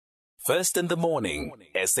First in the morning,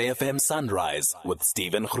 SAFM Sunrise with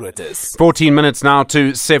Stephen Grootes. 14 minutes now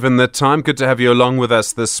to 7 the time. Good to have you along with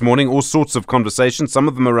us this morning. All sorts of conversations, some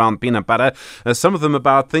of them around peanut butter, some of them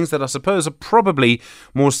about things that I suppose are probably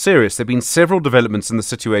more serious. There have been several developments in the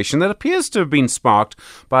situation that appears to have been sparked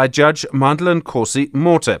by Judge Mandlenkosi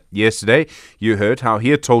Motha. Yesterday, you heard how he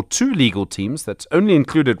had told two legal teams that only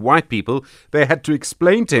included white people they had to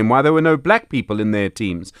explain to him why there were no black people in their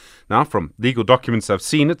teams. Now, from legal documents I've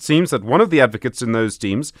seen, it seems that one of the advocates in those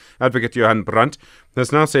teams, Advocate Johan Brandt,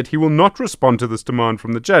 has now said he will not respond to this demand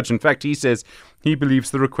from the judge. In fact, he says he believes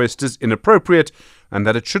the request is inappropriate and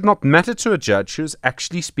that it should not matter to a judge who is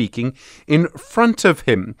actually speaking in front of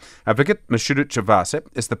him. Advocate Mashudu Tshivhase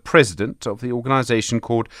is the president of the organisation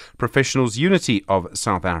called Professionals Unity of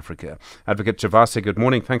South Africa. Advocate Tshivhase, good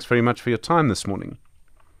morning. Thanks very much for your time this morning.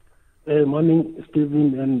 Morning,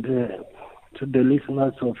 Stephen, and to the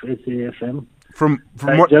listeners of SAFM. I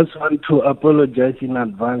just want to apologize in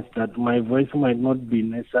advance that my voice might not be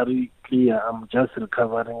necessarily clear. I'm just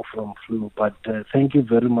recovering from flu, but thank you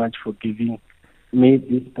very much for giving me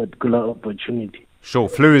this particular opportunity. Sure,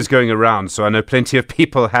 flu is going around, so I know plenty of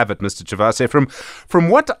people have it, Mr. Tshivhase. From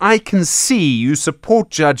what I can see, you support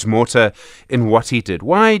Judge Motha in what he did.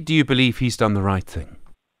 Why do you believe he's done the right thing?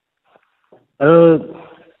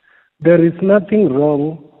 There is nothing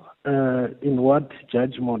wrong in what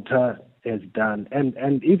Judge Motha has done. And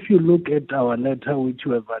if you look at our letter which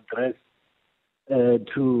we have addressed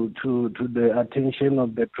to the attention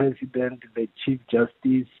of the President, the Chief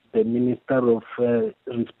Justice, the Minister of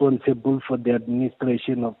responsible for the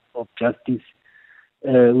administration of justice,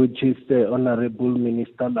 which is the Honorable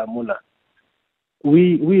Minister Lamula,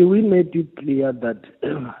 we made it clear that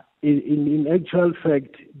in actual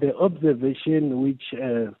fact, the observation which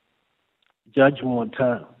Judge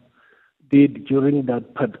Motha did during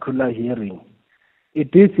that particular hearing,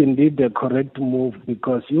 it is indeed a correct move,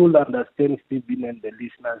 because you'll understand, Stephen, and the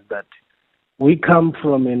listeners, that we come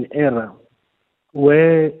from an era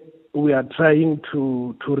where we are trying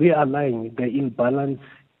to realign the imbalance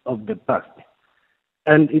of the past.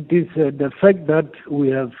 And it is the fact that we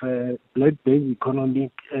have black-based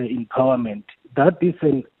economic empowerment. That is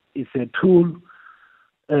a tool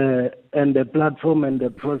and the platform and the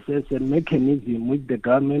process and mechanism which the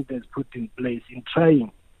government has put in place in trying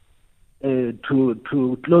to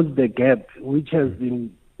close the gap which has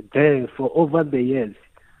been there for over the years,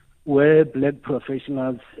 where black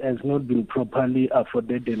professionals has not been properly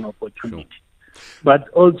afforded an opportunity. Sure. But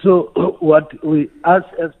also what us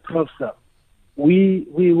as PROFSA, we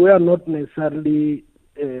were not necessarily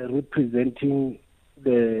representing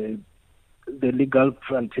the legal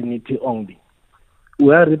fraternity only.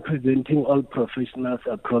 We are representing all professionals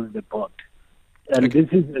across the board. And okay.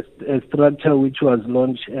 This is a structure which was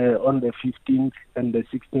launched on the 15th and the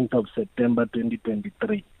 16th of September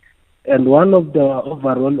 2023. And one of the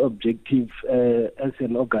overall objectives as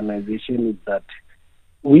an organization is that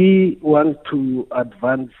we want to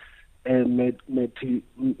advance a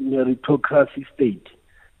meritocracy state,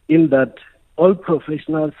 in that all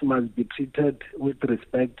professionals must be treated with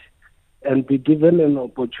respect and be given an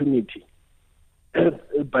opportunity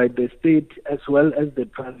by the state as well as the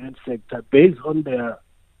private sector based on their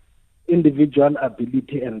individual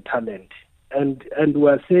ability and talent. And we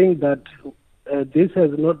are saying that this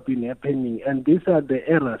has not been happening, and these are the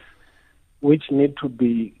errors which need to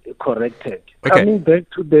be corrected. Okay. Coming back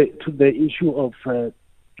to the issue of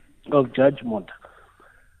Judge Motha,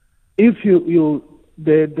 if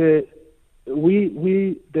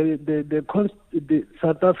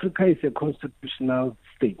South Africa is a constitutional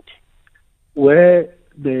state, where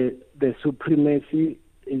the supremacy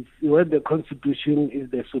is, where the Constitution is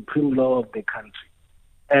the supreme law of the country,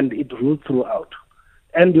 and it rules throughout.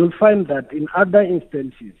 And you'll find that in other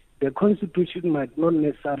instances, the Constitution might not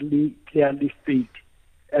necessarily clearly state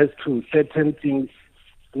as to certain things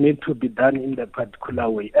need to be done in the particular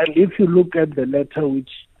way. And if you look at the letter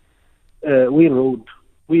which we wrote,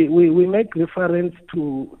 we make reference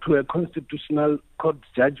to a constitutional court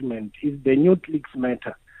judgment, is the Newt-Leaks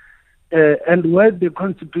matter. And where the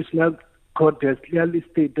Constitutional Court has clearly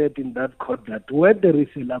stated in that court that where there is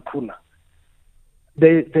a lacuna,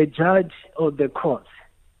 the judge or the court,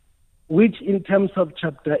 which in terms of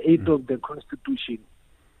Chapter 8 of the Constitution,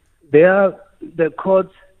 the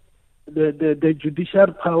courts, the judicial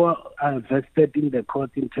power are vested in the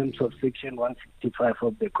court in terms of Section 165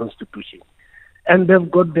 of the Constitution. And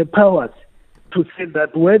they've got the powers to say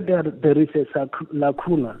that where there is a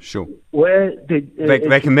lacuna, sure, where they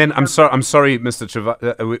can then. I'm sorry, Mr.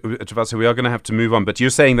 Tshivhase, we are going to have to move on. But you're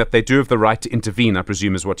saying that they do have the right to intervene, I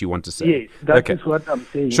presume, is what you want to say. Yes, that is what I'm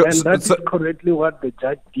saying, sure, and that is correctly what the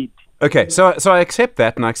judge did. Okay, so I accept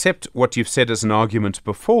that, and I accept what you've said as an argument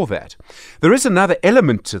before that. There is another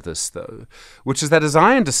element to this, though, which is that, as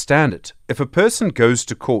I understand it, if a person goes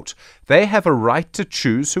to court, they have a right to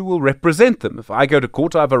choose who will represent them. If I go to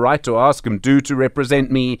court, I have a right to ask Mdu to represent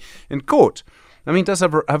me in court. I mean, so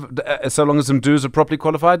long as Mdu is a properly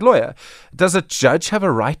qualified lawyer. Does a judge have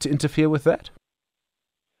a right to interfere with that?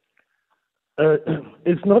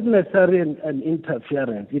 It's not necessarily an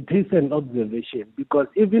interference. It is an observation, because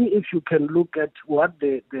even if you can look at what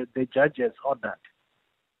the judge has ordered,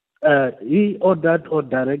 he ordered or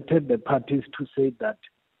directed the parties to say that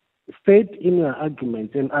state in your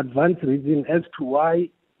argument an advanced reason as to why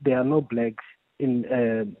there are no blacks involved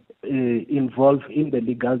in the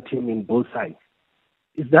legal team in both sides.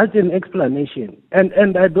 Is that an explanation?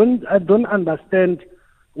 And I don't understand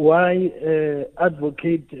why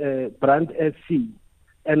Advocate Brand SC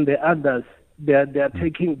and the others, they are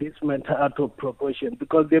taking this matter out of proportion,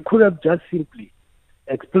 because they could have just simply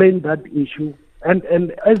explained that issue, and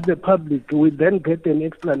as the public, we then get an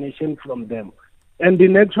explanation from them. And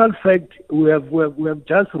in actual fact, we have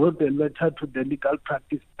just wrote a letter to the Legal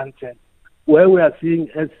Practice Council, where we are seeing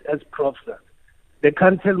as PROFSA, the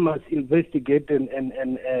council must investigate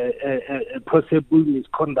a possible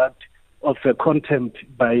misconduct of a contempt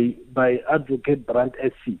by Advocate Brand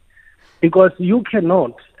SC. Because you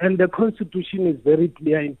cannot, and the Constitution is very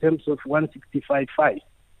clear in terms of 165.5,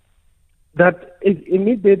 that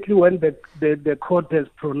immediately when the court has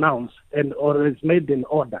pronounced or has made an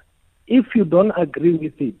order, if you don't agree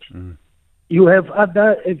with it, you have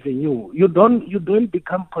other avenue. You don't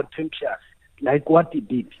become contemptuous like what he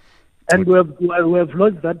did. And we have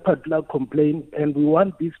lodged that particular complaint, and we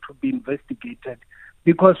want this to be investigated,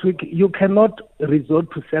 because you cannot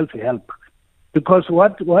resort to self-help. Because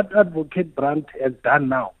what Advocate Brandt has done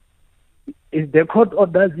now is the court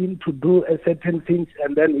orders him to do a certain things,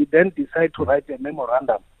 and then he then decides to write a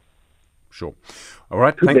memorandum. Sure. All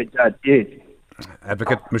right. To the judge, yes.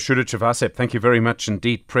 Advocate Mashudu Tshivhase, thank you very much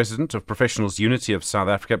indeed. President of Professionals Unity of South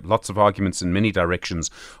Africa. Lots of arguments in many directions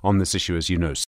on this issue, as you know.